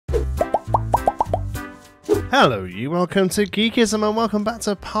Hello you, welcome to Geekism and welcome back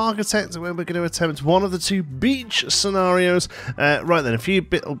to Parkitect, where we're going to attempt one of the two beach scenarios. Right then, a few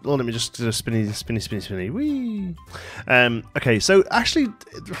bit... Oh, let me just do a spinny. Whee! Okay, so actually,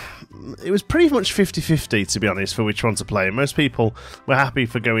 it was pretty much 50-50, to be honest, for which one to play. Most people were happy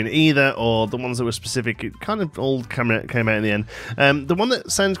for going either, or the ones that were specific, it kind of all came out in the end. The one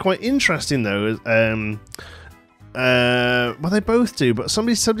that sounds quite interesting, though, is... well, they both do, but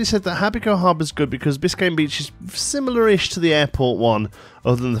somebody said that Happyco Harbor is good because Biscayne Beach is similar-ish to the airport one,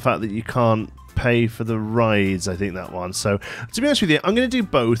 other than the fact that you can't pay for the rides, I think, that one. So, to be honest with you, I'm going to do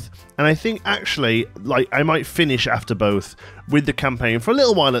both, and I think, actually, like, I might finish after both with the campaign for a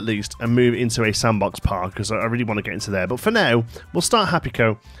little while at least, and move into a sandbox park, because I really want to get into there. But for now, we'll start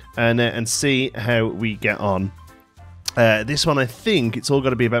Happyco, and see how we get on. This one, I think, it's all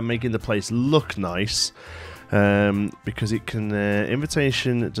got to be about making the place look nice. Because it can,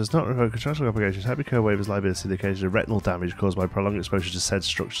 invitation does not require contractual obligations. Happyco waivers liability in the case of retinal damage caused by prolonged exposure to said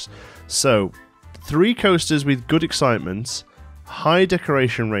structures. So, 3 coasters with good excitement, high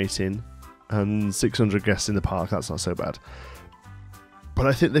decoration rating, and 600 guests in the park. That's not so bad. But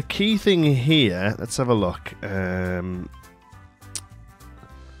I think the key thing here, let's have a look.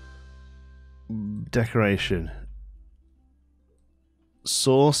 Decoration.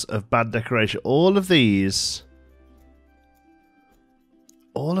 Source of bad decoration. All of these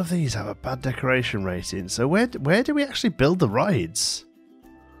have a bad decoration rating. So where do we actually build the rides?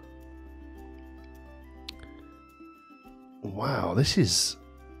 Wow, this is...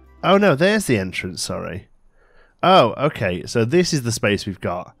 Oh no, there's the entrance, sorry. Oh, okay, so this is the space we've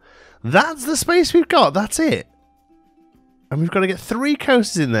got. That's the space we've got, that's it. And we've got to get 3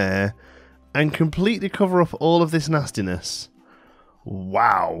 coasters in there and completely cover up all of this nastiness.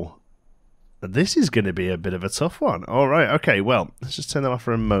 Wow. This is going to be a bit of a tough one. Alright, okay, well, let's just turn that off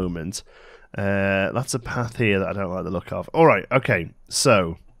for a moment. That's a path here that I don't like the look of. Alright, okay,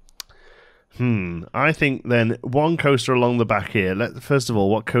 so... I think then 1 coaster along the back here. First of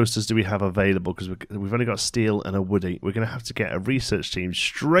all, what coasters do we have available? Because we've only got steel and a woody. We're going to have to get a research team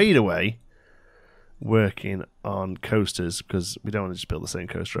straight away working on coasters, because we don't want to just build the same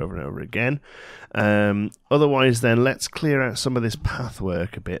coaster over and over again. Otherwise then, let's clear out some of this path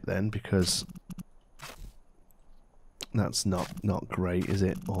work a bit then, because that's not great, is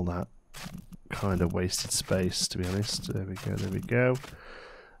it? All that kind of wasted space, to be honest. There we go.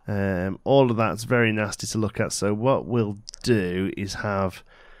 All of that's very nasty to look at, so what we'll do is have...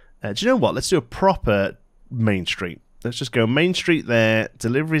 do you know what? Let's do a proper Main Street. Let's just go Main Street there,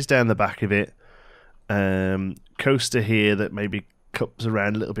 deliveries down the back of it, coaster here that maybe cups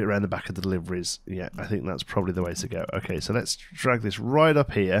around a little bit around the back of the deliveries. Yeah, I think that's probably the way to go. Okay, so let's drag this right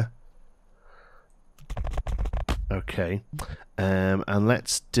up here. Okay, and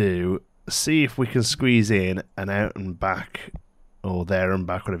let's see if we can squeeze in an out and back, or there and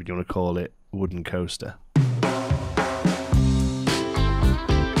back, whatever you want to call it, wooden coaster.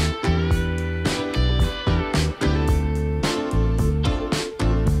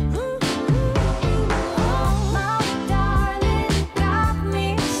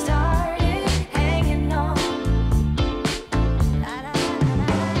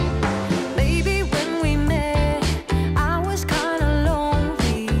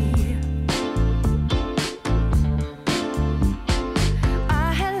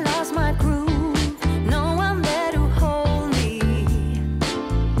 No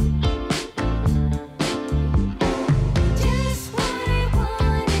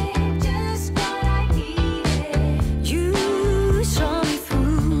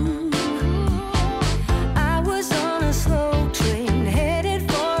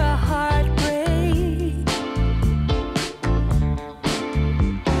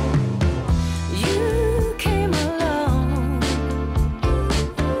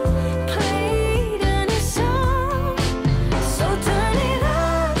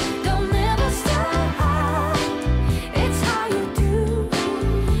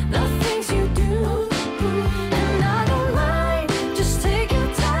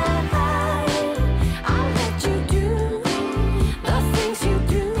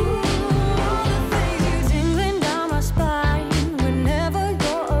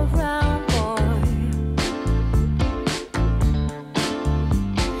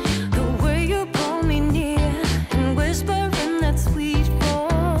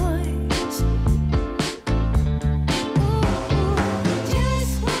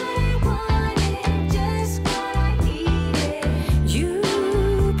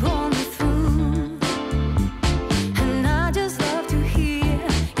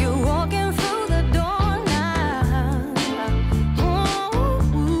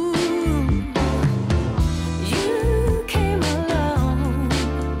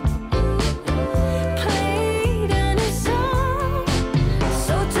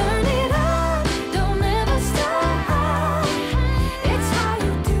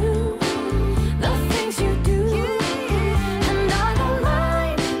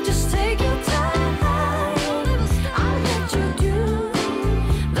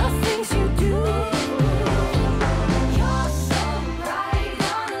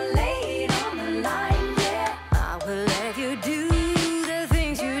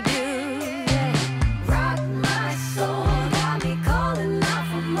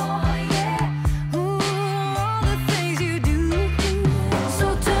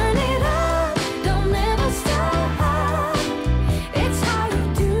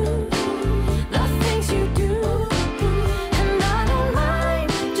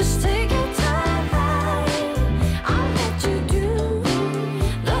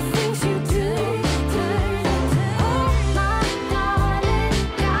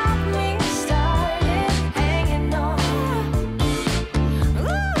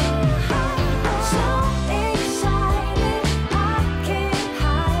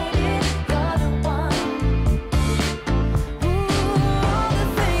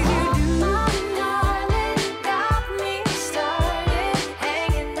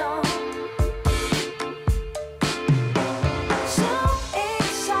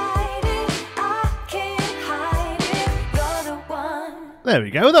There we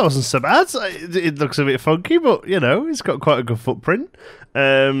go. That wasn't so bad. It looks a bit funky, but you know, it's got quite a good footprint.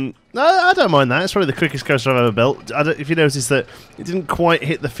 I don't mind that. It's probably the quickest coaster I've ever built. If you notice that it didn't quite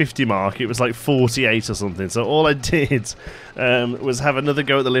hit the 50 mark, it was like 48 or something. So all I did was have another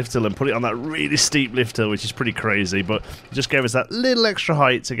go at the lift hill and put it on that really steep lift hill, which is pretty crazy. But it just gave us that little extra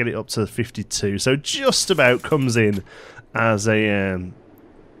height to get it up to 52. So just about comes in as a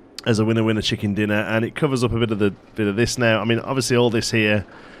winner chicken dinner, and it covers up a bit of this now. I mean, obviously all this here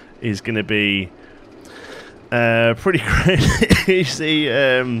is going to be pretty crazy,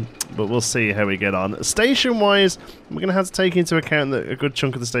 but we'll see how we get on. Station wise, we're going to have to take into account that a good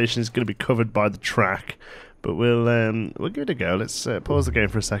chunk of the station is going to be covered by the track, but we'll give it a go. Let's pause the game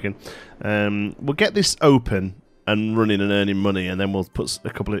for a second. We'll get this open and running and earning money, and then we'll put a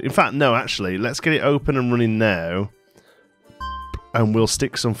couple of... In fact, no, actually, let's get it open and running now. And we'll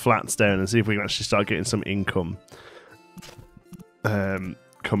stick some flats down and see if we can actually start getting some income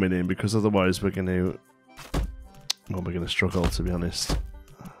coming in, because otherwise we're going to struggle, to be honest.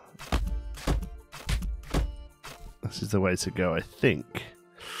 This is the way to go, I think.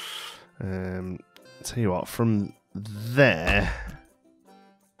 Tell you what, from there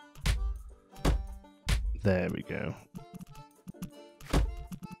we go.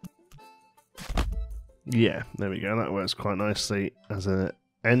 Yeah, there we go. That works quite nicely as an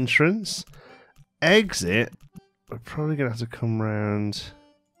entrance. Exit, we're probably going to have to come round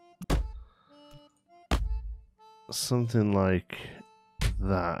something like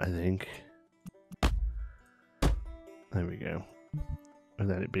that, I think. There we go.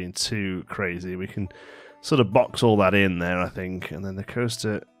 Without it being too crazy, we can sort of box all that in there, I think. And then the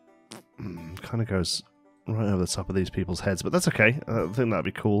coaster kind of goes right over the top of these people's heads, but that's okay. I think that'd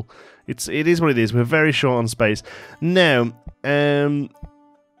be cool. It is what it is. We're very short on space now.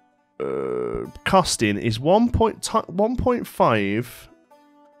 Costing is 1.5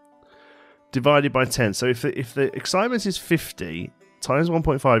 divided by 10. So if the excitement is 50 times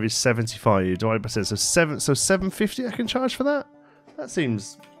 1.5 is 75 divided by 10. So 750 I can charge for that. That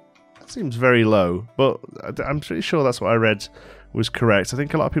seems very low, but I'm pretty sure that's what I read was correct. I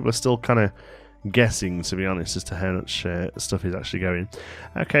think a lot of people are still kind of guessing, to be honest, as to how much stuff is actually going.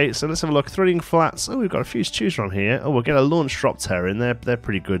 Okay, so let's have a look. Thrilling flats. Oh, we've got a few to choose from here. Oh, we'll get a launch drop tower in there. They're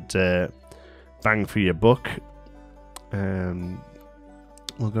pretty good bang for your buck.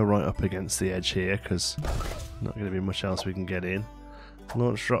 We'll go right up against the edge here, because not going to be much else we can get in.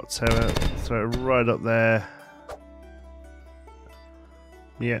 Launch drop tower. Throw it right up there.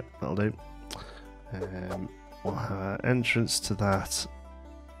 Yeah, that'll do. We'll have our entrance to that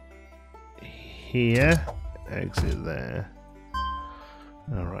here, exit there.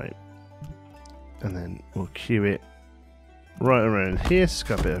 Alright, and then we'll queue it right around here. So it's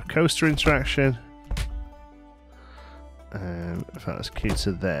got a bit of coaster interaction. In fact, let's queue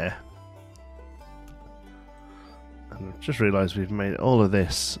to there. And I've just realised we've made all of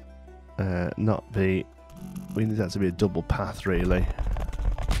this not be... We need that to be a double path, really.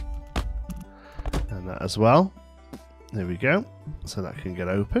 And that as well. There we go. So that can get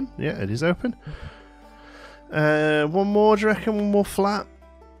open. Yeah, it is open. One more, do you reckon? One more flat?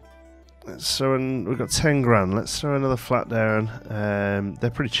 So we've got 10 grand. Let's throw another flat down.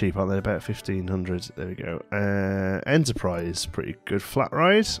 They're pretty cheap, aren't they? About 1,500. There we go. Enterprise, pretty good flat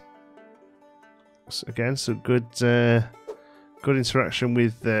ride. So again, so good interaction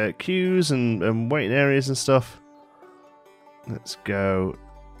with queues and waiting areas and stuff. Let's go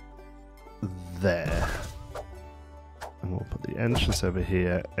there. And we'll put the entrance over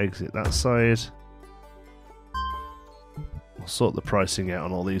here, exit that side. We'll sort the pricing out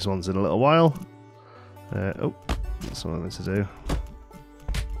on all these ones in a little while. Oh, that's what I meant to do.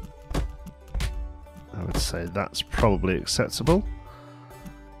 I would say that's probably acceptable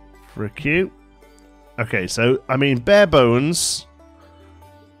for a queue. Okay, so, I mean, bare bones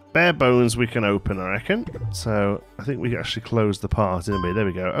we can open, I reckon. So, I think we actually closed the park, didn't we? There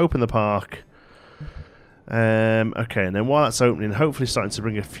we go. Open the park. Okay, and then while that's opening, hopefully starting to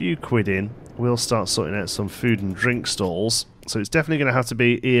bring a few quid in, we'll start sorting out some food and drink stalls. So it's definitely going to have to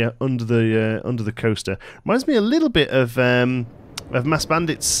be here under the coaster. Reminds me a little bit of Mass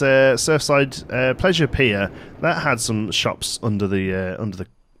Bandit's Surfside Pleasure Pier. That had some shops under the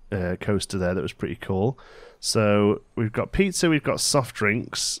coaster there that was pretty cool. So we've got pizza, we've got soft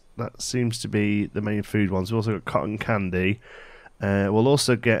drinks. That seems to be the main food ones. We've also got cotton candy. We'll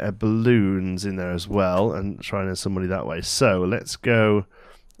also get balloons in there as well and try and earn some money that way. So let's go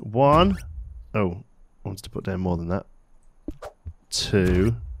 1. Oh, I wanted to put down more than that.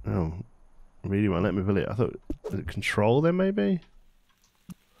 2. Oh, really won't let me build it. I thought, was it control then maybe?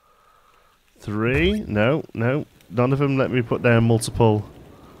 3. No. None of them let me put down multiple.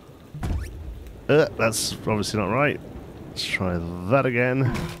 That's obviously not right. Let's try that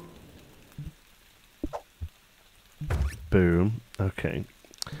again. Boom. Okay.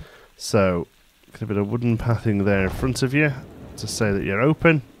 So, get a bit of wooden pathing there in front of you to say that you're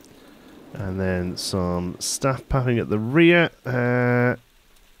open. And then some staff pathing at the rear. We're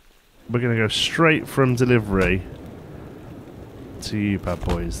going to go straight from delivery to you bad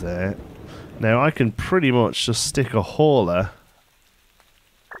boys there. Now I can pretty much just stick a hauler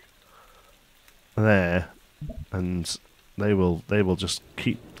there, and they will just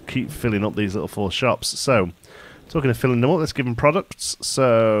keep filling up these little 4 shops. So, talking of filling them up, let's give them products.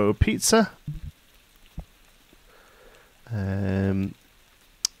 So, pizza,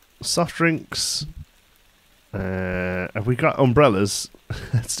 soft drinks. Have we got umbrellas?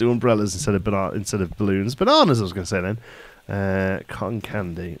 Let's do umbrellas instead of balloons. Bananas, I was going to say then. Cotton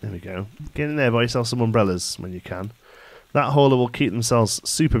candy. There we go. Get in there, buy yourself some umbrellas when you can. That hauler will keep themselves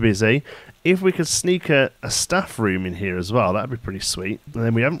super busy. If we could sneak a staff room in here as well, that'd be pretty sweet. And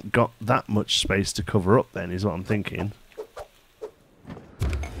then we haven't got that much space to cover up then, is what I'm thinking.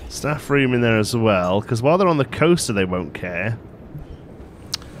 Staff room in there as well, because while they're on the coaster they won't care.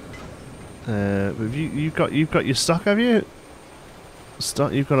 But you've got your stock, have you?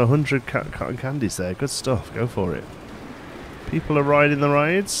 You've got 100 cotton candies there. Good stuff. Go for it. People are riding the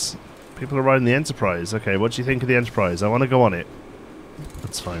rides. People are riding the Enterprise. Okay, what do you think of the Enterprise? I want to go on it.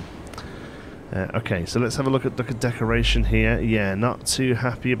 That's fine. Okay, so let's have a look at decoration here. Yeah, not too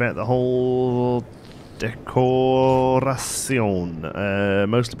happy about the whole decoration.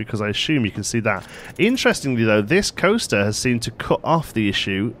 Mostly because I assume you can see that. Interestingly, though, this coaster has seemed to cut off the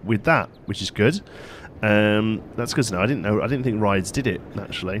issue with that, which is good. That's good to know. I didn't think rides did it,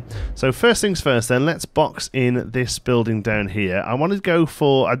 actually. So first things first then, let's box in this building down here. I want to go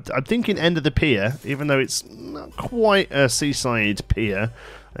for, I'm thinking end of the pier, even though it's not quite a seaside pier.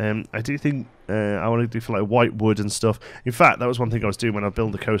 I do think I want to do for like white wood and stuff. In fact, that was one thing I was doing when I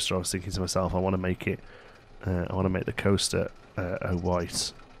built the coaster. I was thinking to myself, I want to make it, I want to make the coaster a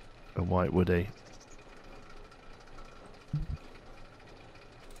white woody.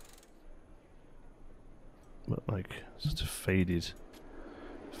 But like sort of faded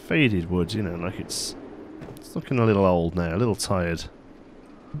wood, you know, like it's looking a little old now, a little tired.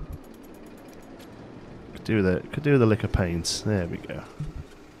 Could do with a lick of paint. There we go.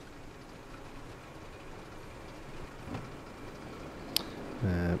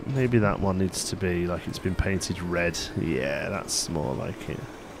 Maybe that one needs to be like it's been painted red. Yeah, that's more like it.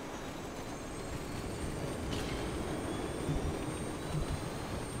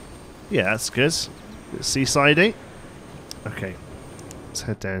 Yeah, that's good. Seasidey. Okay, let's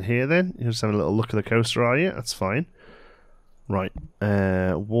head down here then. You're just having a little look at the coaster, are you? That's fine. Right,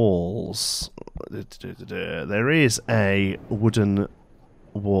 walls. There is a wooden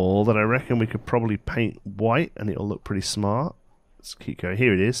wall that I reckon we could probably paint white and it'll look pretty smart. Let's keep going.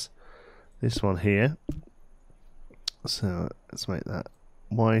 Here it is. This one here. So let's make that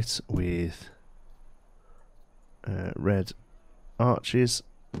white with red arches.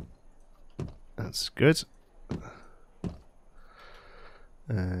 That's good.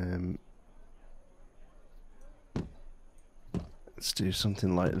 Let's do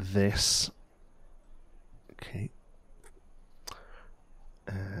something like this. Okay.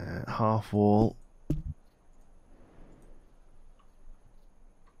 Half wall.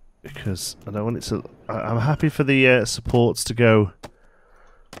 Because I don't want it to... I'm happy for the supports to go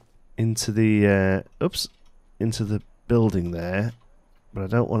into the... into the building there. But I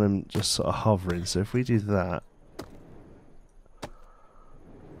don't want them just sort of hovering. So if we do that...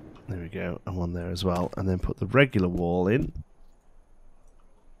 There we go. And one there as well. And then put the regular wall in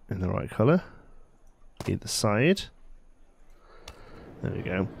the right colour. Either side. There we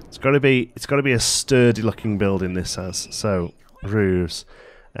go. It's got to be a sturdy looking building, this has. So, roofs.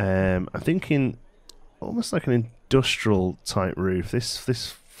 I'm thinking almost like an industrial type roof.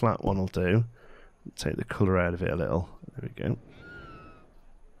 This flat one will do. Take the colour out of it a little. There we go.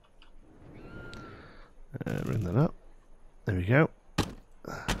 Bring that up. There we go.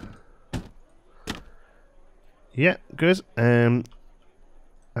 Yeah, good.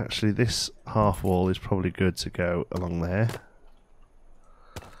 Actually, this half wall is probably good to go along there.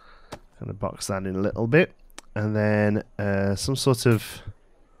 Kind of box that in a little bit, and then some sort of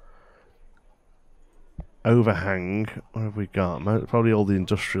overhang. What have we got? Probably all the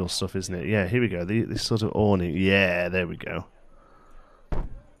industrial stuff, isn't it? Yeah, here we go. This sort of awning. Yeah, there we go.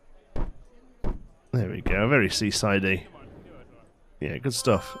 There we go. Very seasidey. Yeah, good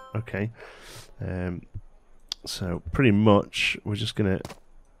stuff. Okay. So pretty much we're just gonna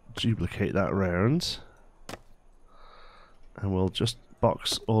duplicate that around. and we'll just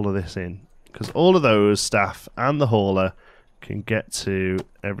box all of this in, because all of those staff and the hauler can get to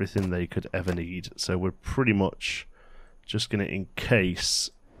everything they could ever need. So we're pretty much just going to encase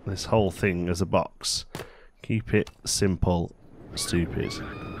this whole thing as a box. Keep it simple, stupid.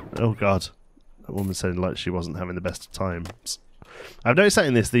 Oh god, that woman sounded like she wasn't having the best of times. I've noticed that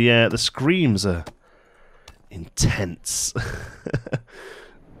in this, the screams are intense.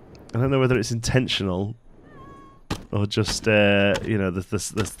 I don't know whether it's intentional or just, you know,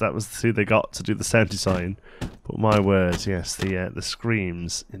 that was who they got to do the sound design. But my word, yes, the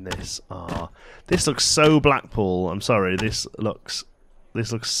screams in this are... This looks so Blackpool. I'm sorry, this looks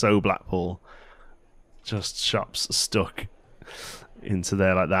so Blackpool. Just shops stuck into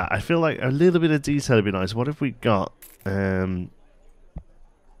there like that. I feel like a little bit of detail would be nice. What have we got? And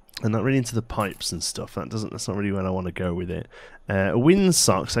not really into the pipes and stuff. That's not really where I want to go with it. Wind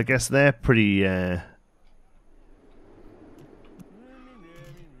socks, I guess they're pretty...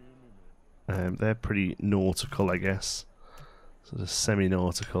 they're pretty nautical, I guess. Sort of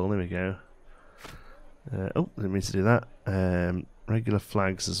semi-nautical. There we go. Oh, didn't mean to do that. Regular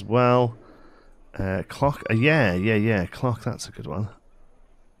flags as well. Clock. Yeah. Clock, that's a good one.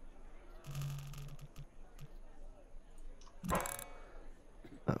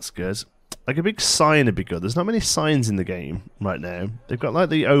 That's good. Like a big sign would be good. There's not many signs in the game right now. They've got like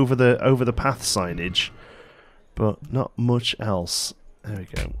the over the path signage, but not much else. There we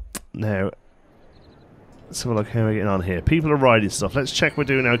go. Now, let's have a look how we're getting on here. People are riding stuff. Let's check we're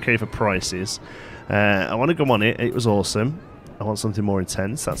doing okay for prices. I want to go on it. It was awesome. I want something more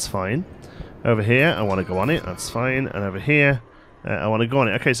intense. That's fine. Over here, I want to go on it. That's fine. And over here, I want to go on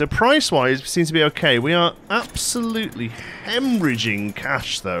it. Okay, so price-wise, seems to be okay. We are absolutely hemorrhaging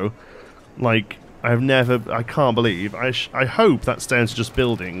cash, though. Like, I can't believe. I hope that's down to just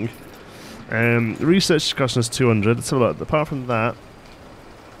building. Research is costing us 200. Let's have a look. Apart from that,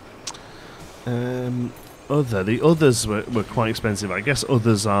 the others were quite expensive. I guess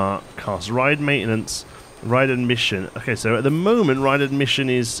others are cost. Ride maintenance, ride admission. Okay, so at the moment, ride admission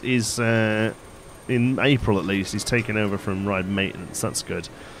is in April at least. He's taken over from ride maintenance. That's good.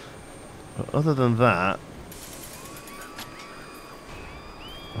 But other than that,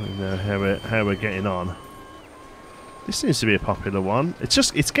 I don't know how we're getting on. This seems to be a popular one.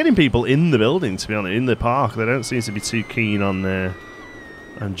 It's getting people in the building, to be honest, in the park. They don't seem to be too keen on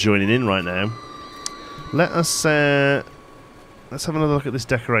joining in right now. Let's have another look at this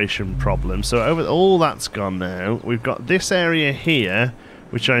decoration problem. So over all that's gone now. We've got this area here,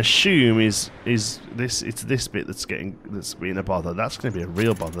 which I assume is this. It's this bit that's being a bother. That's going to be a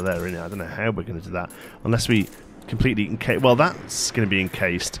real bother there, isn't it? I don't know how we're going to do that unless we completely encase. Well, that's going to be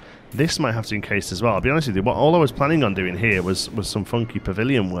encased. This might have to encase as well. I'll be honest with you. All I was planning on doing here was some funky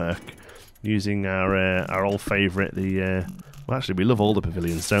pavilion work using our old favourite, well, actually, we love all the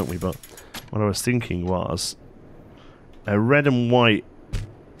pavilions, don't we? But what I was thinking was a red and white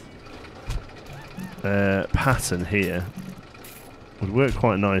pattern here would work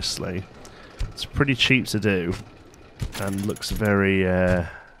quite nicely. It's pretty cheap to do and looks very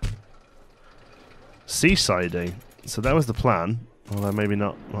seasidey. So that was the plan, although maybe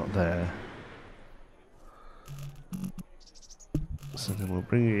not there. So then we'll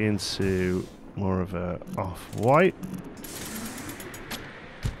bring it into more of a off-white.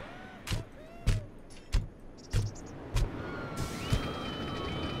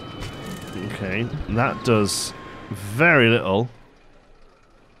 Okay, that does very little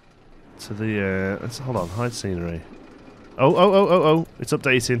to the... let's hold on, hide scenery. Oh, it's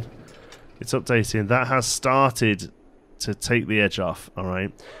updating. It's updating. That has started to take the edge off,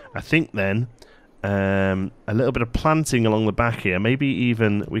 alright. I think then a little bit of planting along the back here. Maybe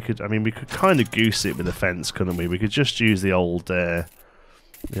even we could kind of goose it with a fence, couldn't we? We could just use the old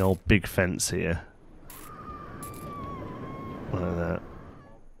big fence here. Like that.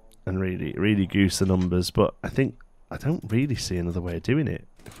 And really goose the numbers, but I don't really see another way of doing it.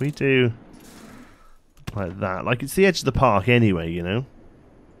 If we do like that, like it's the edge of the park anyway, you know.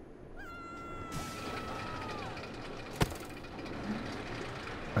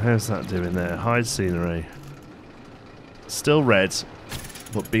 How's that doing there? Hide scenery. Still red,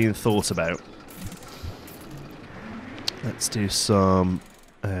 but being thought about. Let's do some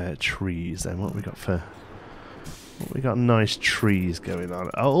trees then. What we got for... We got nice trees going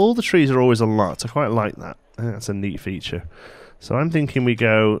on. All the trees are always unlocked. I quite like that. I think that's a neat feature. So I'm thinking we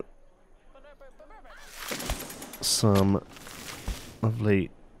go some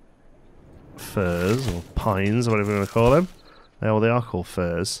lovely firs or pines or whatever you want to call them. Well, they are called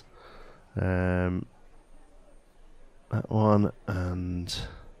firs. That one and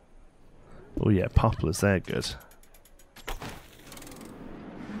oh yeah, poplars. They're good.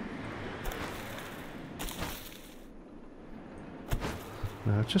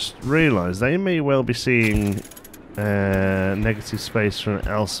 I've just realised they may well be seeing negative space from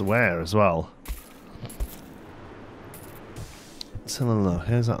elsewhere as well. Let's have a look.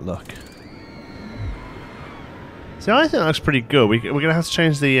 How's that look? See, I think that looks pretty good. We're going to have to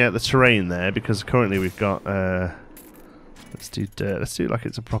change the terrain there because currently we've got. Let's do dirt. Let's do like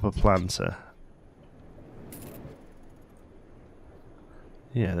it's a proper planter.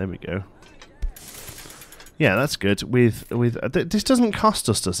 Yeah, there we go. Yeah, that's good. With this doesn't cost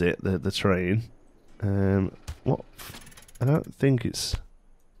us, does it? The terrain. What? I don't think it's.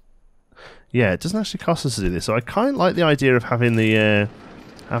 Yeah, it doesn't actually cost us to do this. So I kind of like the idea of having the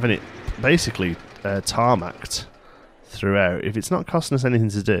having it basically tarmacked throughout. If it's not costing us anything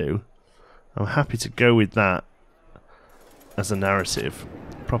to do, I'm happy to go with that as a narrative.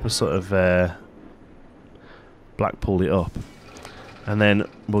 Proper sort of Blackpool it up, and then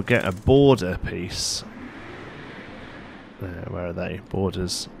we'll get a border piece. Where are they?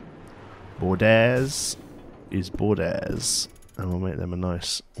 Borders. Borders is borders, and we'll make them a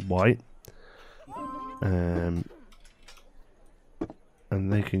nice white. And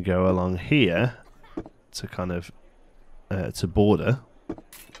they can go along here to kind of to border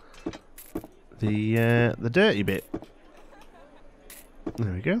the dirty bit.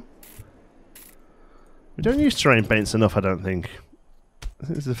 There we go. We don't use terrain paints enough, I don't think. I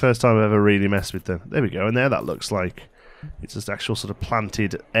think this is the first time I've ever really messed with them. There we go, and there that looks like it's just actual sort of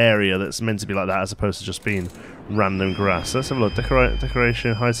planted area that's meant to be like that as opposed to just being random grass. Let's have a look.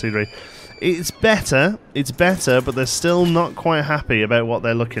 Decoration, high seed rate. It's better, but they're still not quite happy about what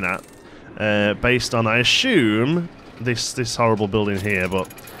they're looking at. Based on, I assume, this horrible building here,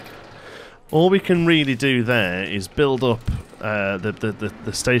 but all we can really do there is build up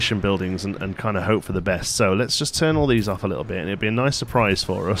the station buildings and kind of hope for the best. So let's just turn all these off a little bit, and it'll be a nice surprise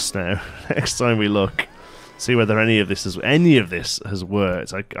for us now next time we look. See whether any of this has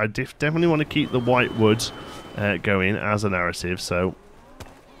worked. I definitely want to keep the white wood going as a narrative, so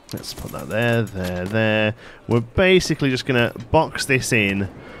let's put that there. We're basically just going to box this in.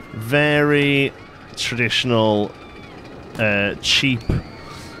 Very traditional, cheap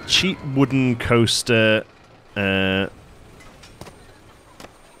wooden coaster. Yeah,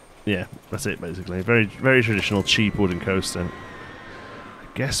 that's it basically. Very traditional, cheap wooden coaster.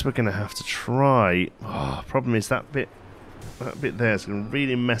 Guess we're going to have to try. Oh, problem is that bit there is going to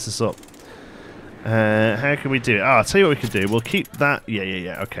really mess us up. How can we do it? I'll tell you what we could do. We'll keep that.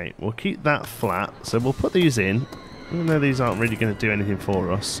 Yeah. Okay, we'll keep that flat. So we'll put these in, even though these aren't really going to do anything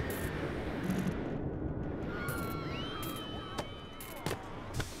for us.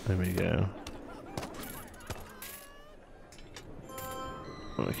 There we go.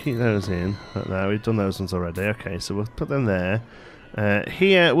 We'll keep those in like that. We've done those ones already. Okay, so we'll put them there.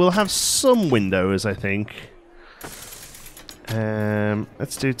 Here we'll have some windows, I think.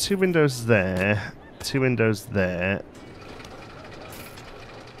 Let's do 2 windows there, 2 windows there.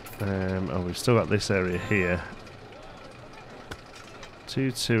 Oh, we've still got this area here.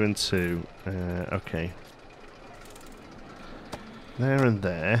 2, 2, and 2. Okay. There and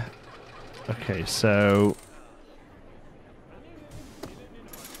there. Okay, so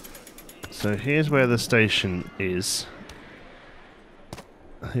here's where the station is.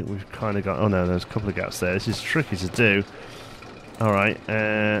 I think we've kind of got... Oh no, there's a couple of gaps there. This is tricky to do. Alright,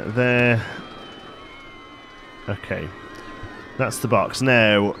 there. Okay. That's the box.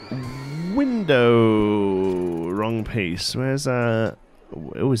 Now, window... Wrong piece. Where's that?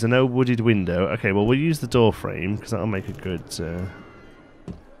 Oh, is there no wooded window? Okay, well, we'll use the door frame, because that'll make a good...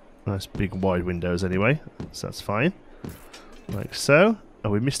 nice big wide windows anyway. So that's fine. Like so. Oh,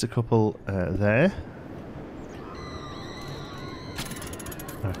 we missed a couple there.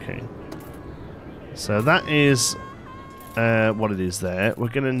 Okay, so that is what it is there. We're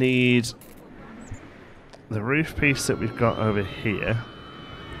going to need the roof piece that we've got over here.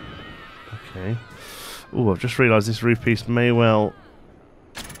 Okay. Oh, I've just realised this roof piece may well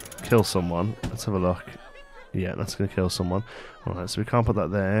kill someone. Let's have a look. Yeah, that's going to kill someone. Alright, so we can't put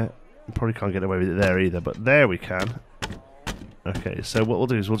that there. We probably can't get away with it there either, but there we can. Okay, so what we'll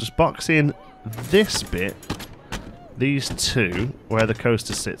do is we'll just box in this bit. These 2, where the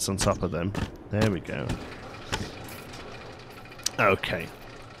coaster sits on top of them. There we go. Okay.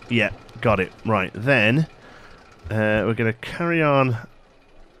 Yeah, got it. Right, then we're going to carry on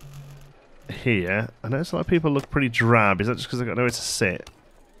here. I notice a lot of people look pretty drab. Is that just because they've got nowhere to sit?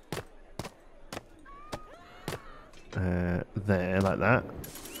 There, like that.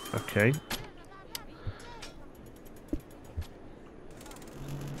 Okay.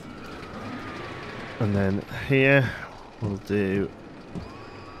 And then here we'll do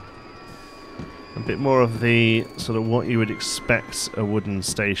A bit more of the sort of what you would expect a wooden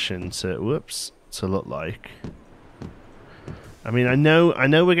station to look like. I mean, I know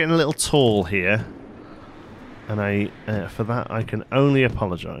we're getting a little tall here, and for that I can only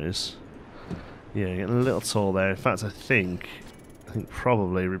apologise. Yeah, getting a little tall there. In fact, I think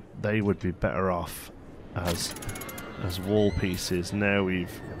probably they would be better off as wall pieces. Now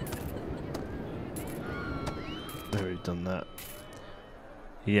we've done that.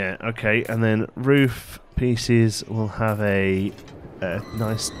 Yeah, okay, and then roof pieces will have a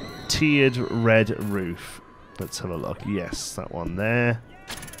nice tiered red roof. Let's have a look. Yes, that one there.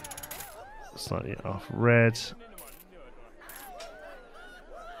 Slightly off red.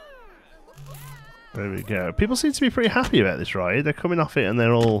 There we go. People seem to be pretty happy about this ride. They're coming off it and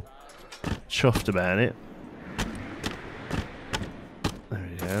they're all chuffed about it. There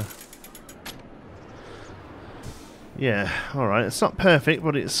we go. Yeah, alright, it's not perfect,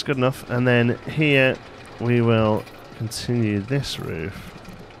 but it's good enough. And then here we will continue this roof.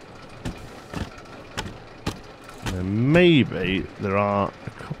 And then maybe there are a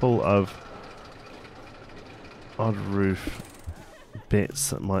couple of odd roof bits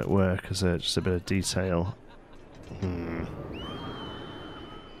that might work as just a bit of detail.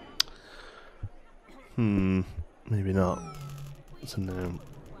 Maybe not. So no.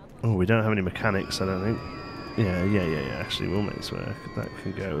 Oh, we don't have any mechanics, I don't think. Yeah, actually we'll make this work. That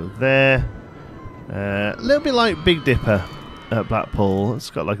can go there. A little bit like Big Dipper at Blackpool. It's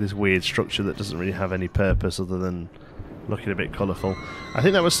got like this weird structure that doesn't really have any purpose other than looking a bit colourful. I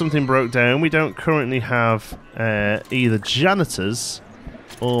think that was something broke down. We don't currently have either janitors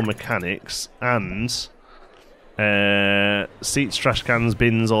or mechanics, and seats, trash cans,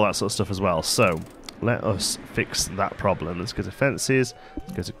 bins, all that sort of stuff as well. So let us fix that problem. Let's go to fences,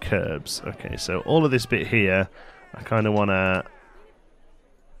 let's go to curbs. Okay, so all of this bit here, I kind of want to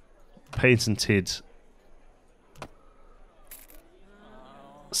patented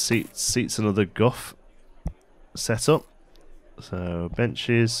seats and other guff set up. So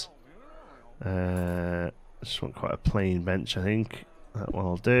benches, I just want quite a plain bench, I think. That one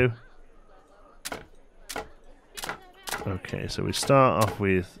will do. Okay, so we start off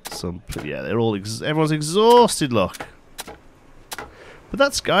with some. Yeah, they're all. Everyone's exhausted. Look, but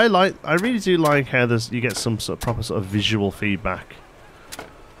that's I really do like how you get some sort of proper sort of visual feedback.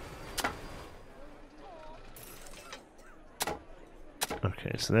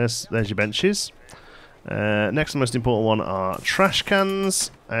 Okay, so there's your benches. Next and most important one are trash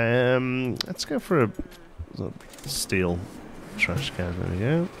cans. Let's go for a steel trash can. There we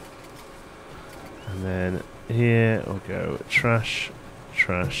go. And then here we'll go trash,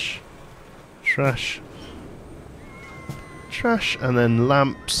 trash, trash, trash, and then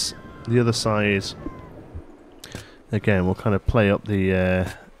lamps. The other side. Again, we'll kind of play up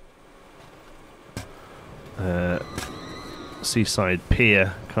the seaside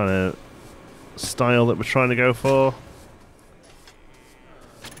pier kind of style that we're trying to go for.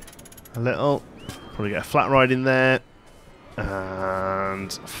 A little. Probably get a flat ride in there.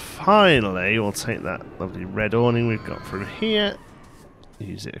 And finally, we'll take that lovely red awning we've got from here,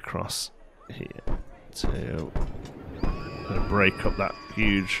 use it across here to break up that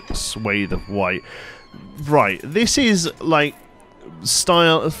huge swathe of white. Right, this is like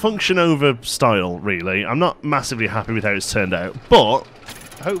style, function over style, really. I'm not massively happy with how it's turned out, but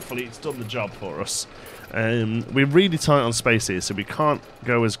hopefully it's done the job for us. We're really tight on space here, so we can't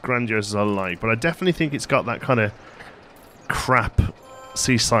go as grandiose as I like, but I definitely think it's got that kind of crap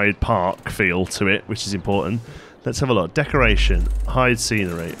seaside park feel to it, which is important. Let's have a look. Decoration, hide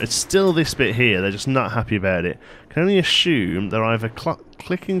scenery. It's still this bit here. They're just not happy about it. Can only assume they're either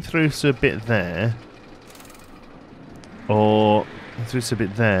clicking through to a bit there, or through to a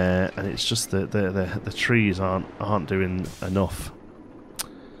bit there, and it's just the trees aren't doing enough.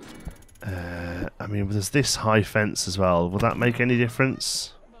 I mean, there's this high fence as well. Will that make any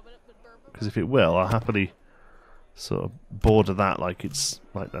difference? Because if it will, I'll happily sort of border that like it's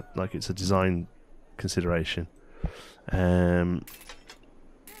a design consideration, and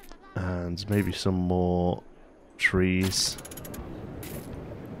maybe some more trees.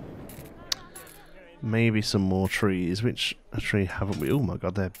 Maybe some more trees. Which tree haven't we? Oh my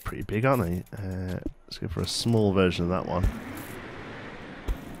god, they're pretty big, aren't they? Let's go for a small version of that one.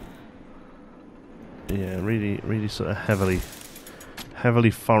 Yeah, really sort of heavily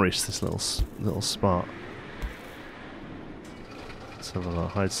forest, this little spot. Let's have a look.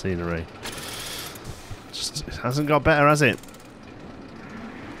 Hide scenery. Just, it hasn't got better, has it?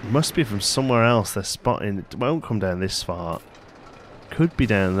 Must be from somewhere else they're spotting. It won't come down this far. Could be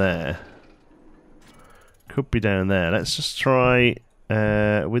down there. Could be down there. Let's just try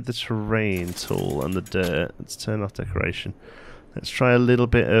with the terrain tool and the dirt. Let's turn off decoration. Let's try a little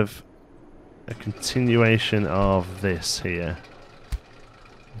bit of a continuation of this here.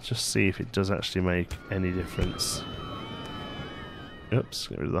 Just see if it does actually make any difference. Oops,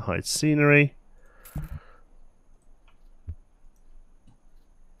 get rid of the hide scenery.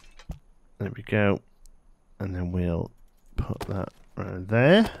 There we go. And then we'll put that right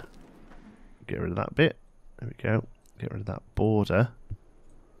there. Get rid of that bit. There we go. Get rid of that border.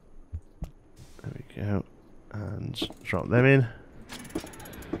 There we go. And drop them in.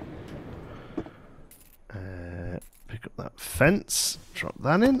 Pick up that fence. Drop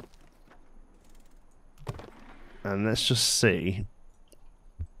that in. And let's just see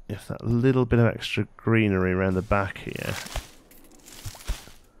if that little bit of extra greenery around the back here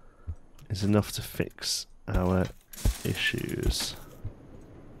is enough to fix our issues.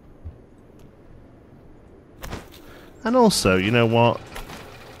 And also, you know what?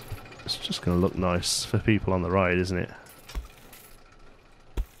 It's just going to look nice for people on the ride, isn't it?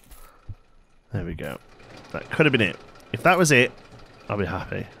 There we go. That could have been it. If that was it, I'll be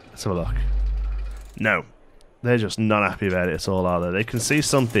happy. Let's have a look. No. They're just not happy about it at all, are they? They can see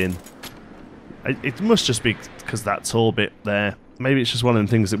something. It must just be because that tall bit there. Maybe it's just one of the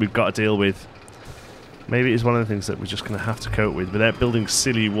things that we've got to deal with. Maybe it's one of the things that we're just going to have to cope with without building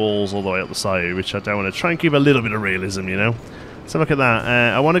silly walls all the way up the side, which I don't want to. Try and keep a little bit of realism, you know? So look at that.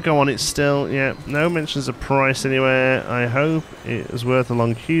 I want to go on it still. Yeah, no mentions of price anywhere. I hope it is worth a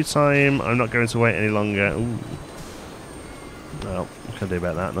long queue time. I'm not going to wait any longer. Ooh. Well, what can I do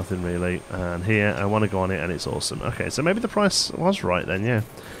about that? Nothing really. And here, I want to go on it and it's awesome. Okay, so maybe the price was right then, yeah.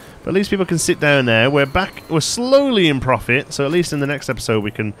 But at least people can sit down there. We're back. We're slowly in profit, so at least in the next episode we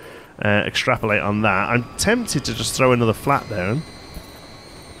can extrapolate on that. I'm tempted to just throw another flat down.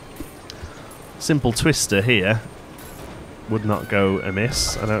 Simple twister here would not go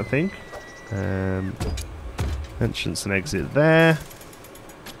amiss, I don't think. Entrance and exit there.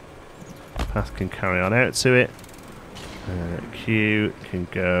 Path can carry on out to it. Queue can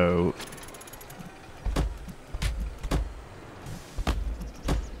go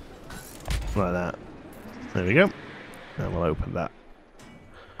like that. There we go. And we'll open that.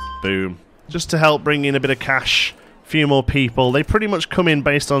 Boom. Just to help bring in a bit of cash. A few more people. They pretty much come in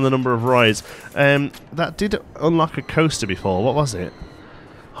based on the number of rides. That did unlock a coaster before. What was it?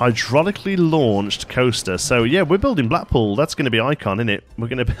 Hydraulically launched coaster. So yeah, we're building Blackpool. That's going to be Icon, isn't it? We're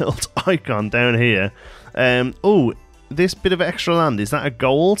going to build Icon down here. Oh, this bit of extra land. Is that a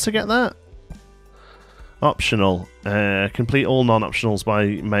goal to get that? Optional. Complete all non-optionals by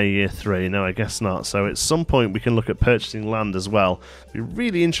May Year 3. No, I guess not. So at some point we can look at purchasing land as well. Be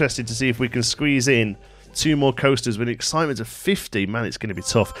really interested to see if we can squeeze in 2 more coasters with an excitement of 50. Man, it's going to be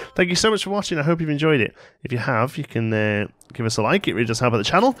tough. Thank you so much for watching. I hope you've enjoyed it. If you have, you can give us a like. It really does help out the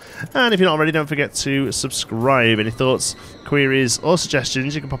channel. And if you're not already, don't forget to subscribe. Any thoughts, queries, or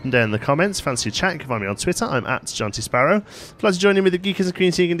suggestions, you can pop them down in the comments. Fancy a chat, you can find me on Twitter. I'm at JohnTSparrow. If you'd like to join in with the Geekism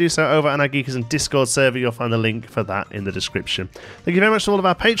community, you can do so over on our Geekism Discord server. You'll find the link for that in the description. Thank you very much to all of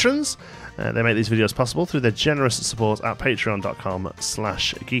our patrons. They make these videos possible through their generous support at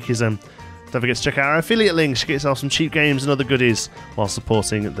patreon.com/geekism. Don't forget to check out our affiliate links. You get yourself some cheap games and other goodies while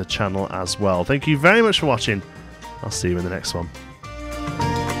supporting the channel as well. Thank you very much for watching. I'll see you in the next one.